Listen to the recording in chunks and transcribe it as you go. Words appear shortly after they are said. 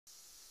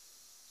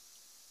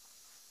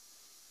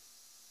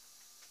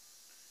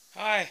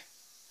Hi,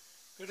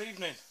 good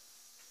evening.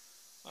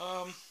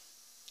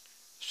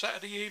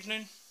 Saturday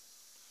evening,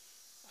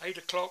 8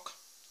 o'clock,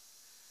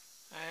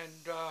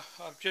 and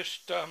I've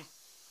just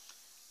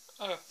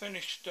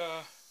finished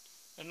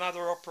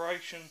another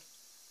operation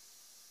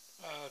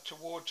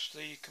towards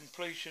the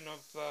completion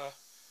of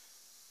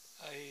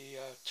a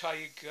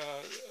Taig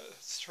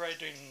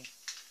threading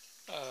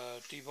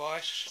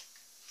device,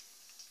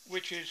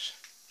 which is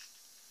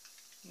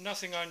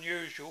nothing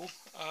unusual.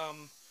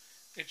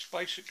 It's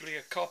basically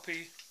a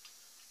copy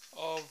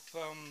of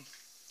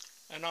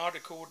an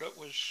article that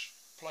was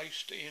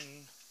placed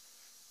in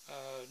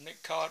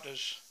Nick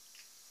Carter's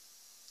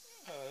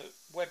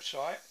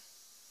website,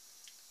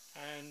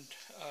 and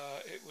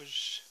it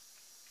was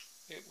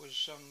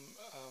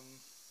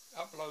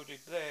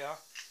uploaded there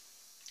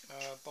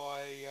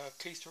by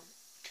Keith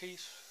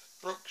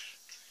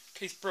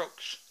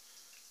Brooks,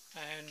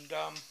 and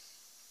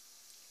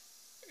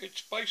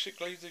it's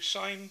basically the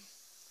same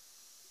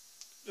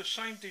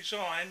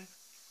design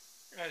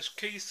as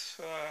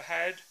Keith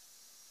had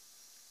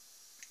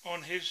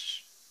on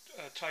his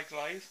Taig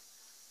Lathe,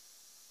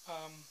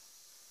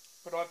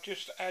 but I've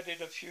just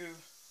added a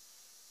few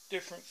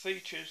different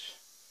features,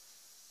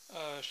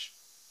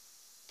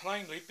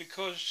 plainly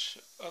because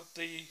of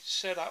the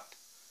setup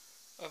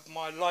of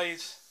my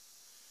lathe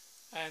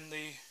and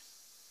the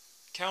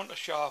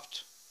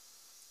countershaft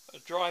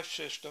drive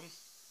system.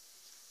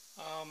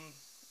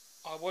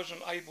 I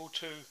wasn't able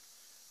to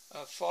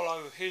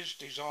follow his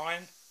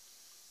design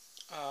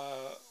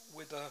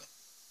with a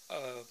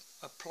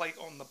plate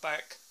on the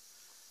back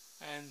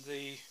and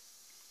the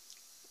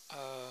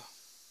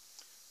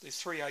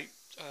 3/8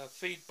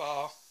 feed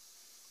bar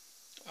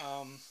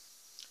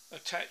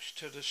attached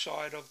to the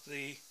side of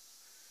the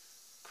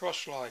cross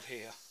slide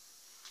here.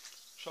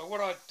 So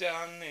what I've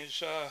done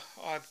is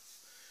I've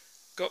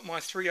got my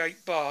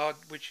 3/8 bar,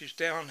 which is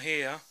down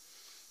here,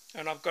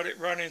 and I've got it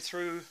running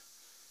through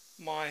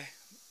my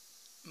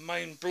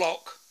main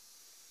block,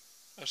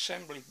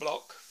 assembly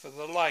block for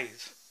the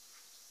lathe,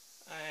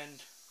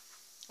 and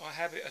I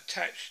have it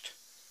attached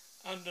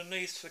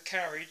underneath the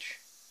carriage.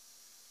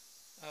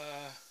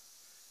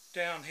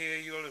 Down here,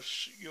 you'll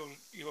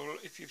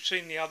if you've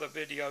seen the other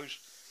videos,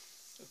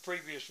 the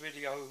previous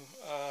video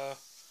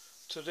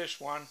to this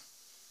one,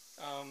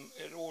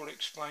 it all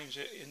explains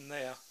it in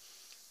there.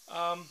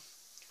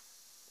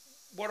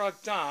 What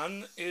I've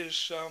done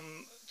is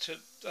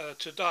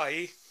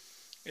today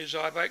is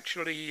I've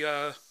actually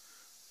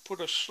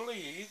put a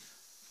sleeve.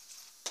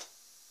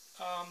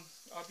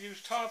 I've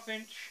used 1/2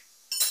 inch.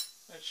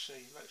 Let's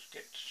see, let's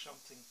get to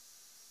something.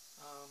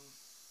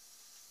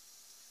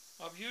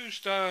 I've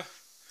used a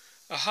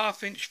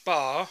 1/2 inch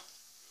bar,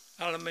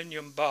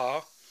 aluminium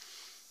bar,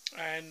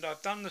 and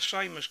I've done the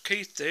same as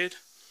Keith did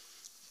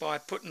by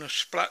putting a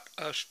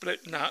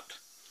split nut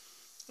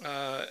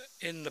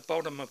in the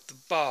bottom of the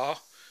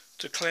bar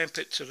to clamp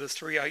it to the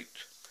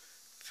 3/8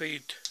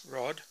 feed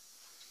rod.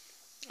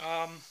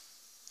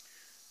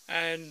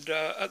 And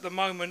at the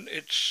moment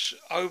it's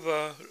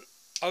over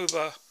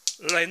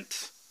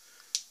length.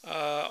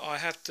 I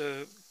have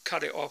to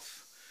cut it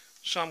off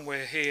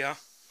somewhere here,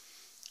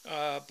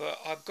 but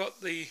I've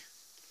got the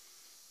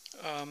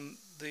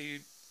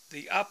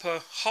upper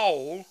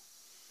hole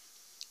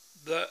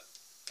that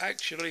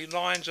actually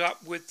lines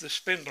up with the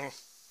spindle,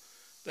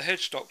 the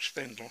headstock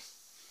spindle,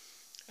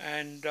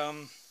 and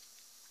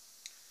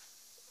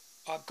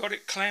I've got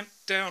it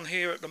clamped down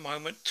here at the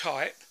moment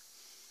tight,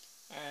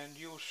 and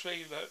you'll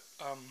see that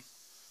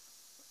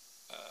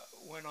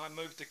when I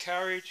move the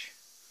carriage,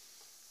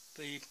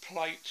 the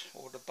plate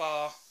or the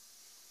bar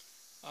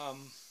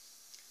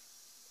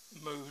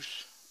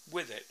moves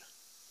with it.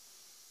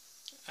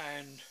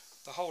 And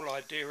the whole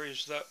idea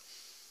is that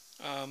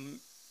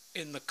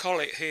in the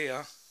collet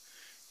here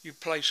you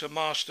place a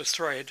master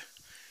thread.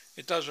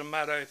 It doesn't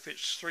matter if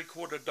it's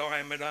 3/4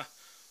 diameter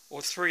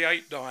or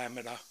 3/8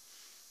 diameter.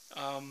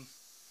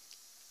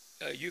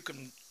 You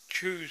can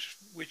choose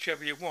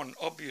whichever you want.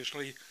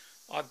 Obviously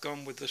I've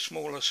gone with the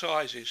smaller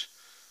sizes.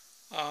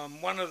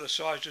 One of the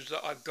sizes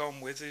that I've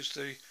gone with is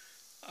a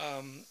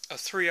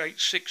 3/8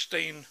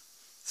 16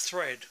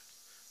 thread,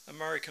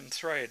 American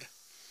thread.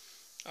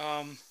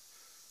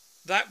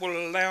 That will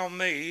allow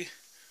me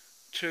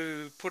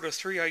to put a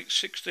 3/8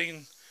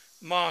 16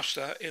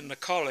 master in the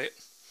collet,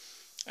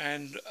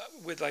 and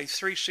with a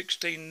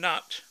 3/16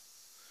 nut,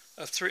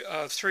 a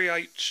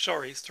 3/8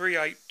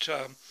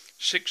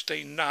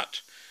 16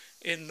 nut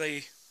in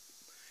the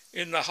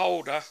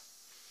holder,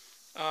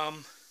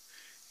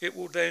 it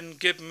will then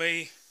give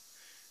me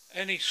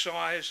any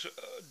size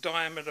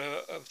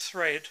diameter of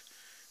thread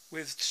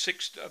with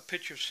a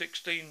pitch of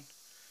 16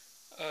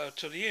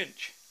 to the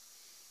inch.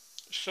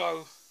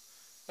 So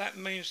that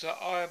means that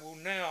I will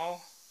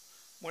now,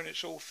 when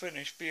it's all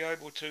finished, be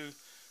able to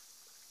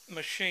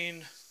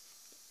machine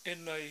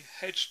in the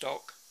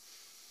headstock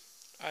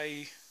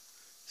a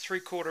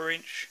 3/4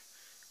 inch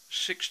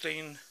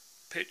 16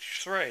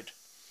 pitch thread,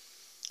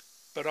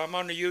 but I'm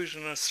only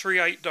using a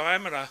 3/8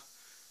 diameter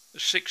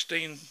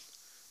 16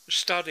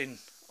 studding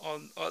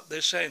at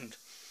this end.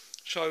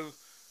 So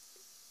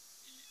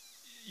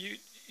you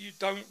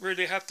don't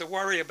really have to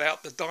worry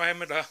about the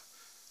diameter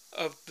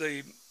of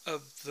the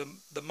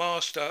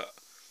master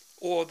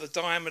or the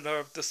diameter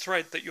of the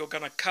thread that you're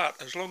going to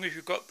cut, as long as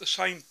you've got the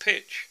same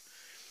pitch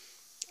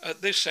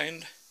at this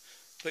end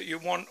that you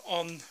want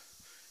on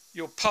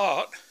your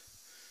part.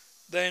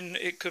 Then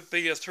it could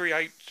be a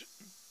 3/8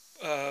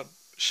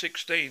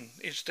 16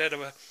 instead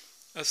of a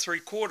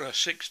 3/4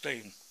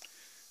 16,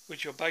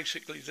 which are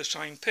basically the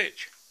same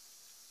pitch.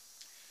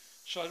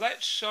 So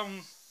that's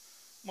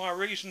my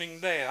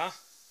reasoning there.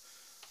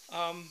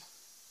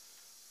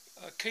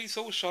 Keith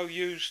also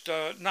used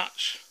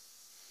nuts,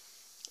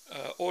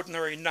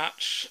 ordinary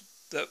nuts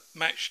that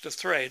matched the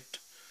thread,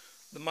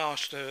 the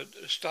master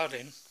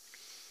studding,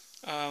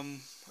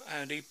 and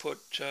he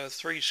put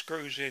 3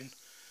 screws in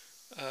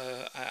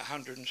at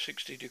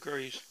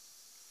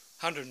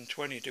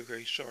 120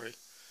 degrees, sorry,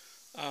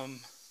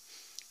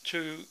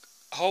 to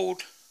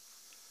hold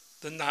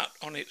the nut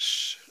on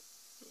its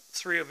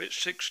 3 of its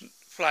 6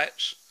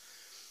 flats,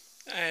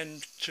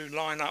 and to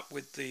line up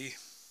with the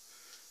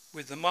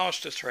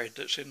master thread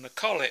that's in the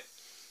collet.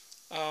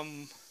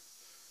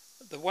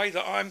 The way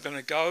that I'm going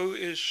to go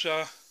is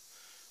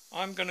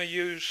I'm going to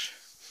use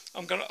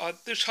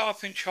this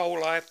 1/2 inch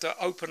hole I have to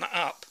open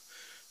up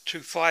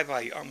to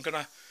 5/8.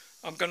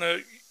 I'm going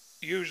to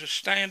use a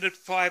standard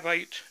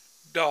 5/8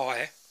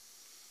 die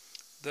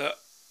that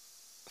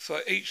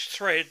for each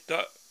thread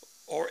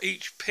or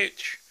each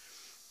pitch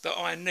that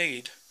I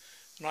need,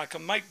 and I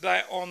can make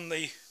that on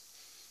the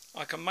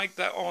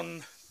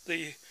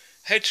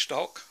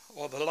headstock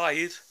or the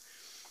lathe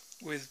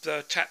with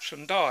taps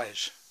and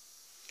dies,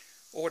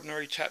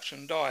 ordinary taps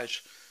and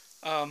dies.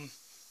 I'm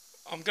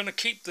going to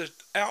keep the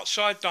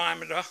outside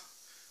diameter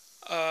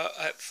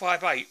at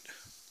 5/8.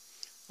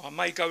 I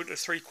may go to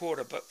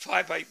 3/4, but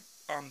 5/8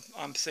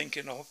 I'm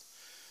thinking of.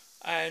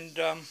 And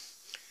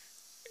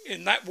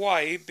in that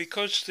way,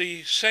 because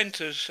the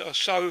centers are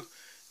so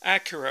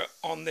accurate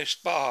on this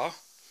bar,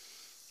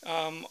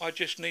 I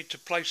just need to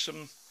place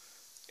them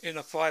in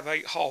a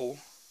 5/8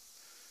 hole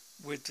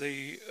with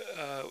the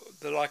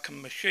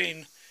Lycan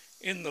machine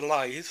in the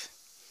lathe,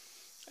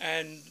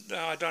 and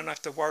I don't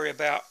have to worry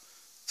about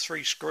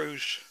 3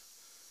 screws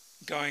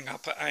going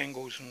up at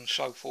angles and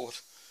so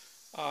forth.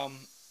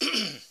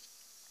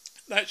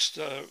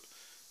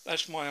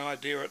 That's my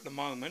idea at the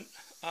moment.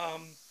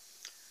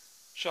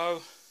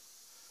 So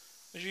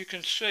as you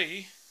can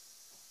see,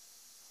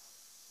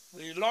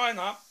 the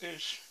lineup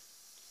is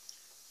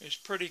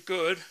pretty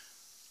good.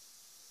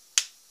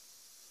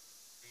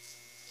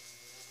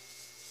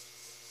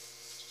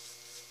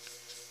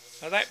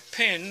 Now that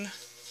pin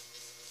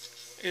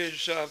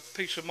is a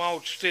piece of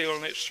mild steel,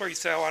 and it's 3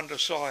 thou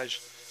undersize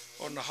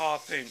on the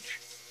 1/2 inch.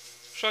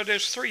 So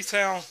there's 3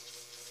 thou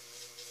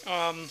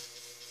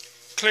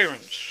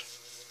clearance.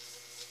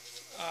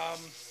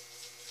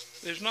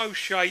 There's no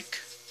shake,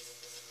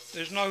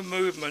 there's no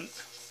movement,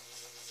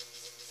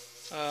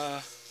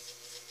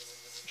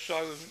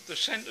 so the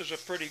centers are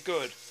pretty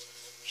good.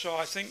 So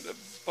I think that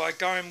by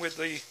going with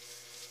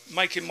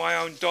making my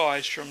own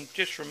dies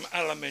just from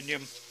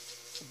aluminium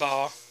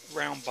bar,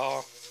 round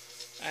bar,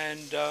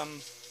 and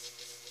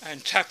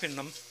tapping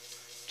them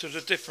to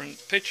the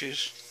different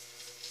pitches,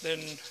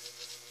 then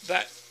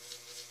that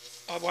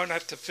I won't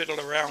have to fiddle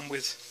around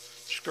with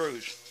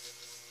screws.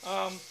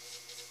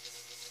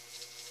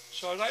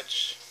 So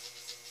that's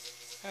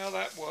how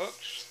that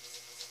works.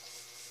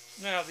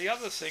 Now the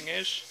other thing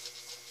is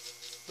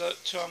that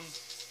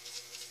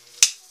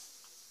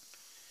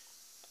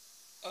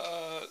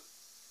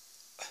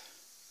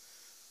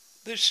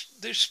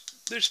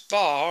this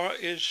bar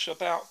is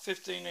about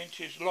 15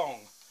 inches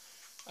long,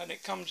 and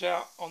it comes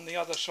out on the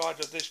other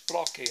side of this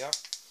block here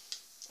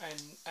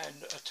and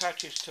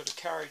attaches to the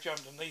carriage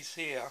underneath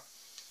here.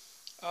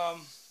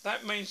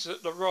 That means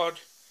that the rod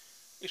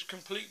is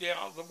completely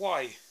out of the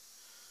way.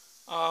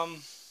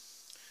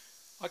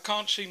 I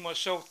can't see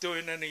myself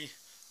doing any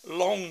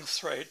long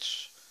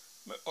threads,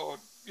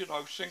 or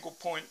single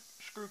point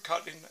screw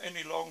cutting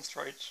any long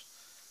threads.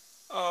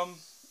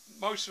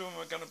 Most of them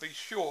are going to be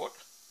short.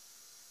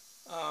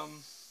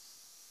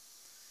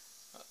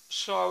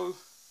 So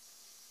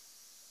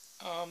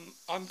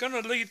I'm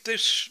going to leave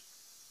this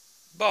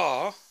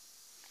bar,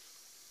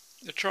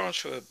 the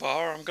transfer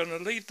bar, I'm going to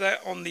leave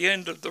that on the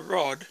end of the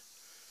rod,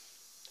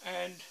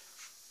 and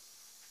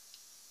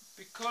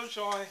because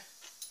I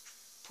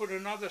put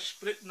another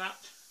split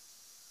nut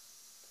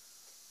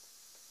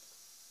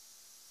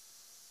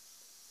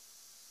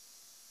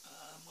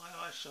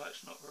my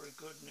eyesight's not very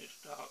good and it's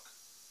dark.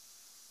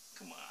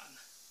 Come on.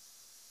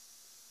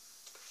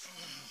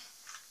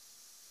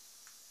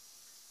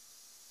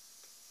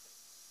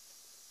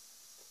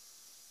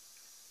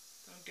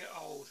 Don't get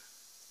old.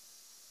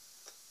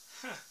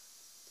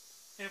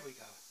 There we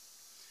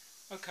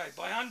go. Okay,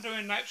 by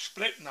undoing that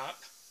split nut,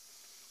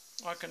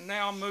 I can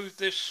now move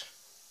this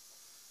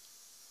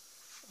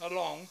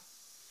along,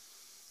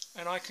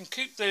 and I can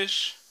keep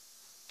this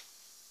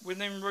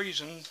within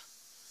reason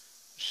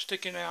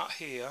sticking out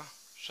here,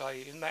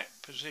 say in that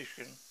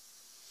position,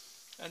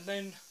 and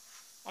then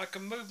I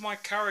can move my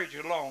carriage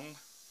along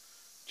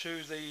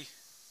to the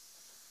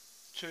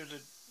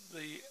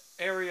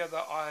area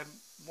that I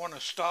want to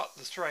start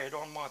the thread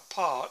on my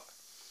part,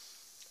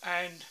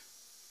 and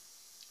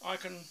I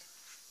can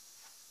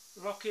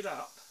lock it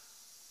up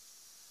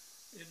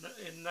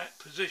in that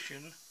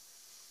position,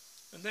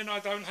 and then I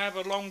don't have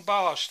a long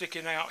bar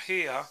sticking out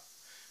here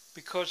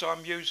because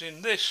I'm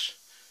using this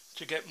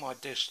to get my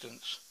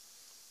distance.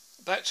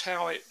 That's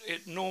how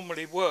it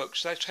normally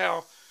works. That's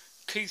how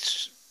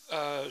Keith's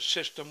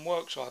system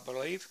works, I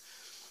believe.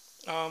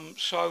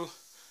 So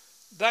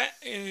that,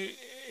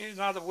 in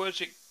other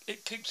words,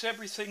 it keeps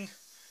everything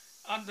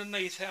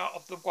underneath out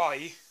of the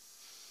way,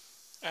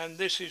 and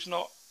this is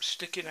not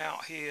sticking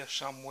out here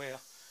somewhere.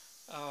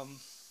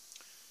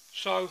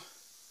 So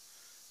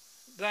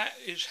that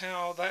is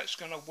how that's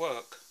going to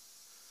work.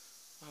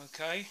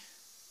 Okay.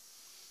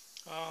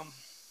 I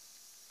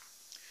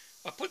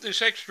put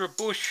this extra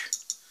bush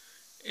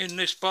in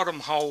this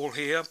bottom hole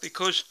here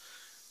because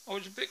I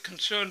was a bit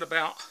concerned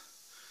about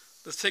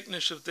the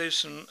thickness of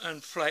this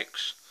and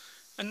flex,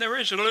 and there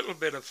is a little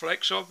bit of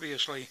flex,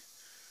 obviously.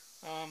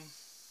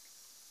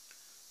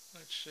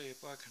 Let's see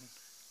if I can.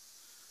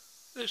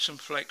 There's some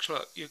flex.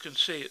 Look, you can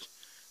see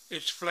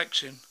it's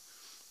flexing,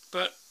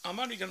 but I'm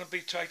only going to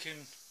be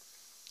taking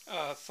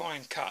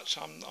fine cuts.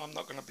 I'm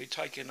not going to be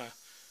taking a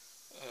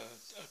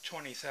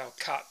 20th thou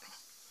cut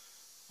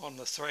on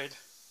the thread,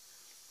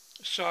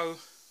 so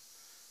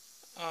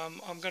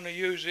I'm going to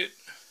use it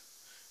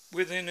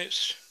within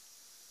its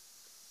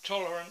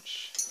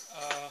tolerance,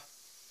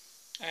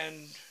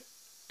 and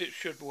it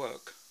should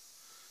work.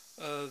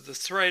 The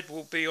thread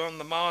will be on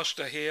the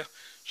master here,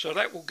 so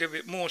that will give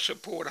it more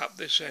support up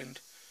this end.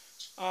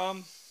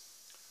 So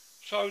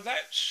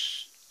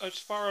that's as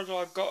far as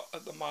I've got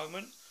at the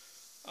moment.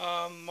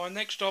 My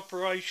next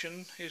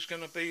operation is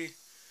going to be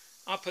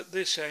up at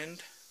this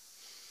end.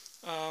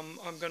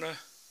 I'm going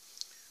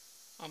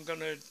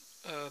to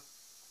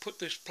put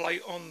this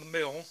plate on the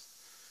mill,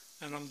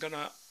 and I'm going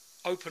to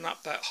open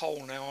up that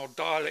hole now. I'll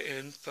dial it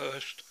in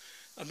first,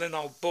 and then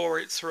I'll bore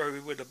it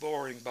through with a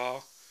boring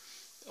bar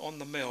on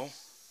the mill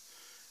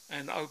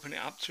and open it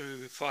up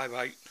to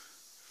 5/8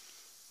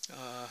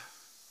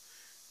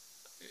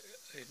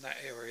 in that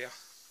area,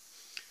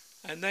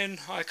 and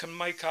then I can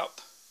make up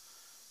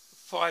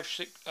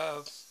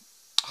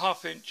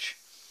 1/2"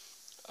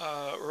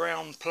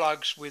 round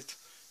plugs with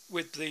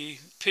the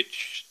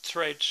pitch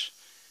threads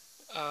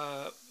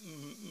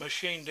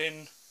machined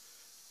in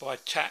by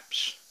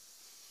taps,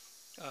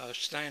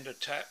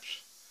 standard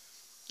taps,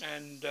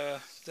 and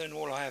then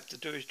all I have to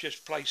do is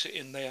just place it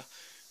in there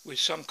with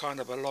some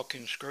kind of a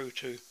locking screw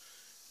to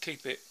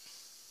keep it.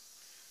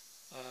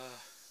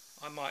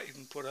 I might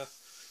even put a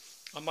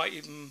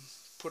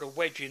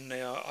wedge in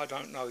there. I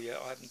don't know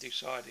yet. I haven't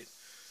decided.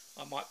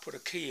 I might put a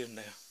key in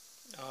there.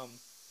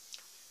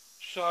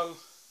 So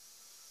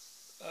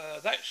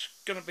that's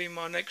going to be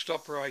my next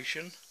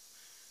operation,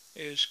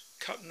 is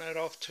cutting that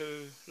off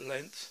to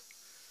length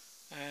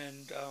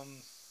and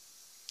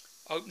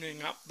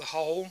opening up the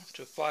hole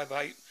to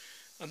 5/8,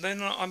 and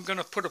then I'm going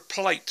to put a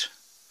plate,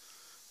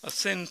 a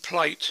thin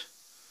plate,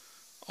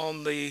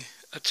 on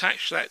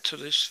attach that to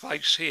this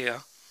face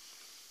here,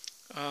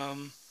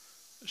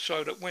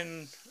 so that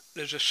when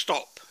there's a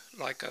stop,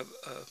 like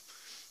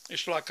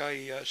it's like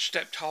a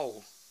stepped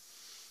hole.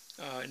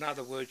 In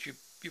other words, you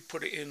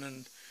put it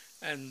in,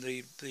 and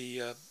the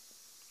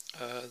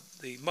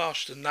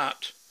master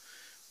nut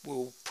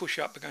will push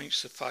up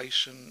against the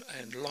face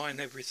and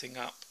line everything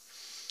up.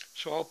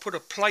 So I'll put a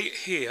plate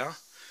here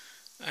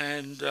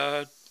and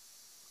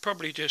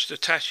probably just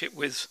attach it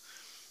with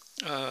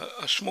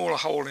a smaller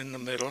hole in the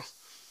middle,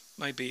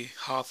 maybe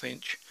 1/2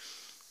 inch,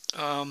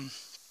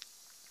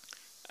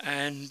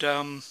 and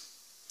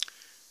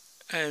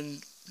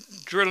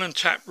drill and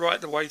tap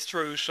right the way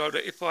through, so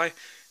that if I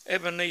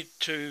ever need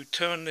to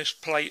turn this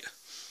plate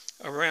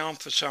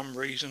around for some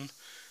reason,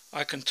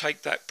 I can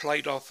take that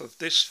plate off of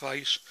this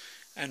face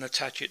and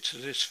attach it to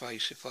this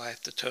face if I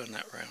have to turn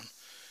that round.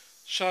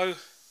 So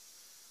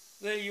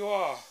there you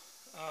are.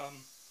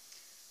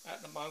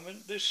 At the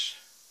moment, this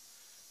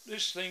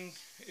thing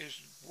is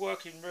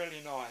working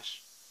really nice.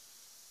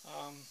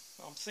 I'm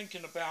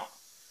thinking about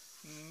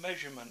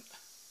measurement,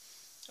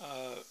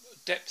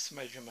 depth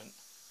measurement,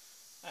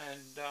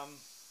 and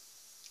I'm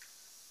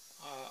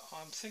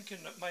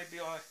thinking that maybe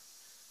I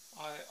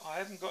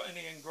haven't got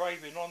any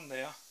engraving on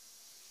there.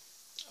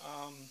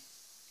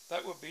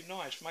 That would be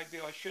nice.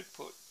 Maybe I should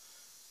put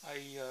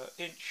a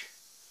inch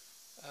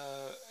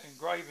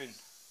engraving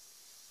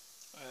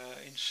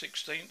in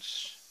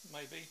 1/16,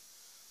 maybe,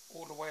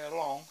 all the way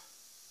along,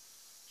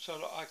 so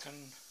that I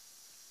can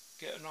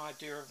get an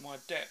idea of my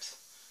depth.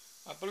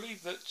 I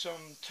believe that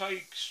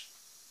Taig's,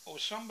 or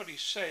somebody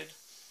said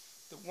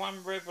that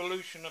one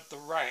revolution of the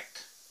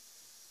rack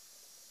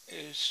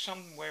is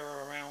somewhere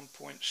around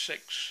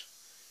 0.6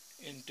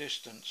 in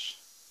distance.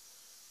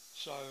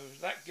 So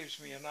that gives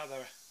me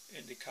another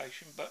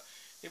indication, but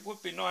it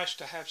would be nice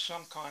to have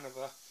some kind of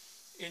a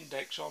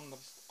index on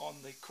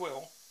the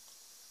quill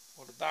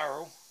or the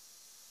barrel,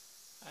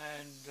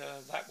 and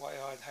that way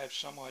I'd have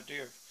some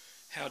idea of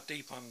how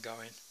deep I'm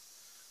going.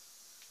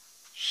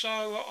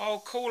 So I'll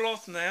call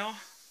off now.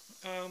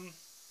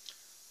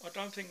 I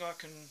don't think I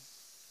can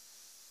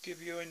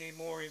give you any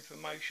more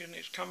information.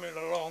 It's coming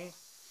along.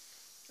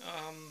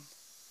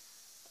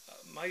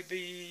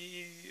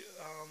 Maybe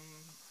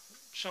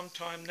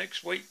sometime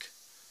next week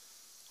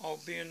I'll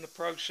be in the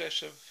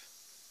process of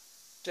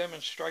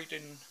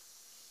demonstrating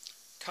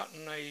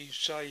cutting a,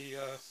 say,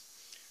 a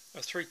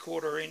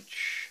 3/4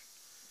 inch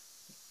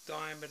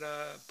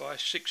diameter by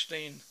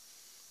 16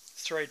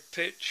 thread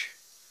pitch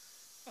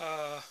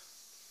to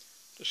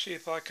see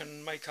if I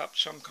can make up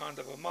some kind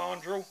of a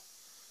mandrel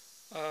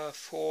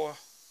for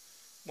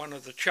one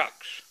of the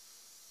chucks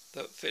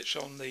that fits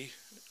on the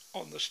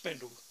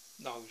spindle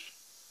nose.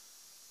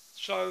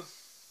 So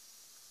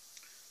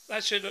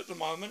that's it at the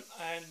moment,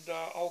 and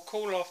I'll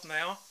call off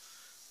now.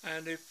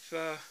 And if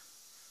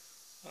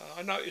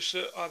I notice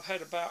that I've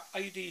had about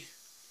 80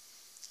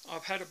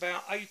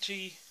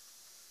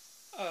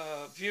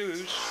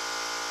 views.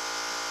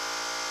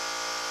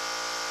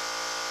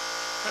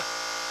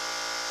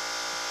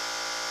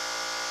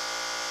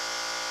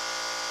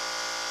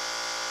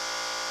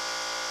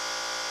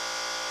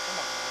 Come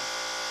on.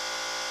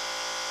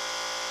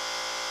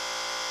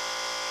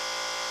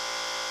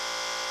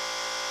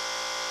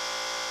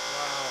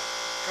 Wow,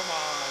 come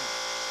on.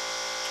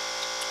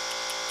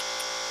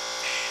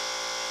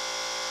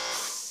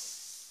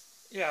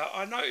 Yeah,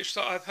 I noticed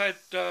that I've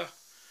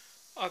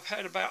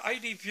had about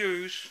 80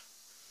 views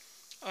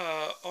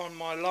on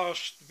my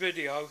last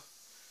video,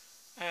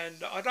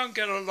 and I don't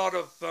get a lot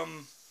of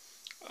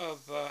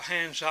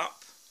hands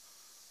up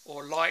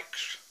or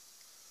likes,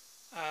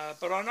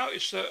 but I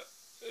noticed that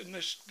in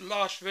this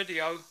last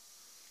video,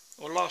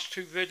 or last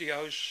two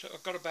videos,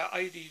 I've got about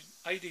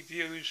 80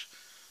 views,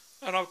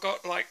 and I've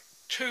got like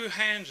 2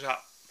 hands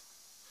up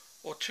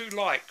or 2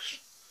 likes.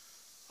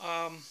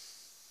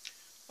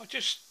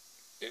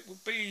 It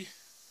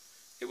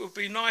would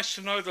be nice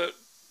to know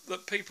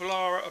that people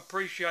are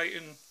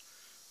appreciating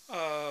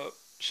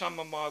some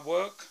of my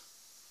work.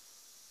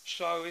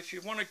 So if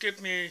you want to give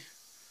me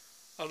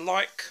a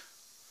like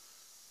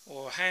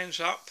or hands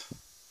up,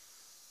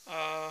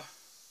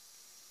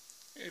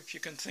 if you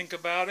can think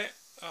about it,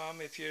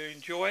 if you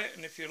enjoy it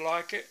and if you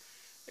like it,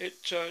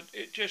 it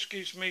just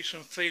gives me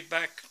some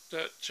feedback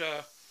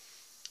that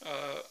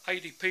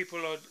 80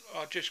 people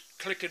are just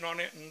clicking on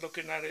it and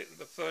looking at it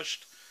the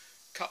first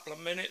couple of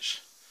minutes,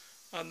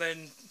 and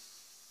then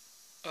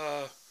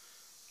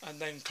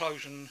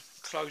closing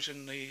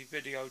the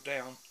video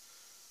down.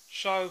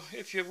 So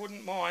if you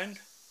wouldn't mind,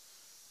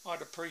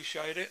 I'd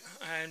appreciate it.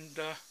 And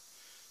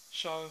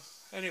so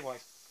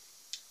anyway,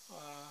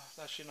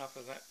 that's enough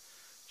of that.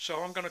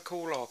 So I'm going to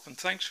call off, and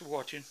thanks for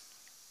watching.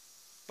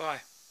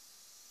 Bye.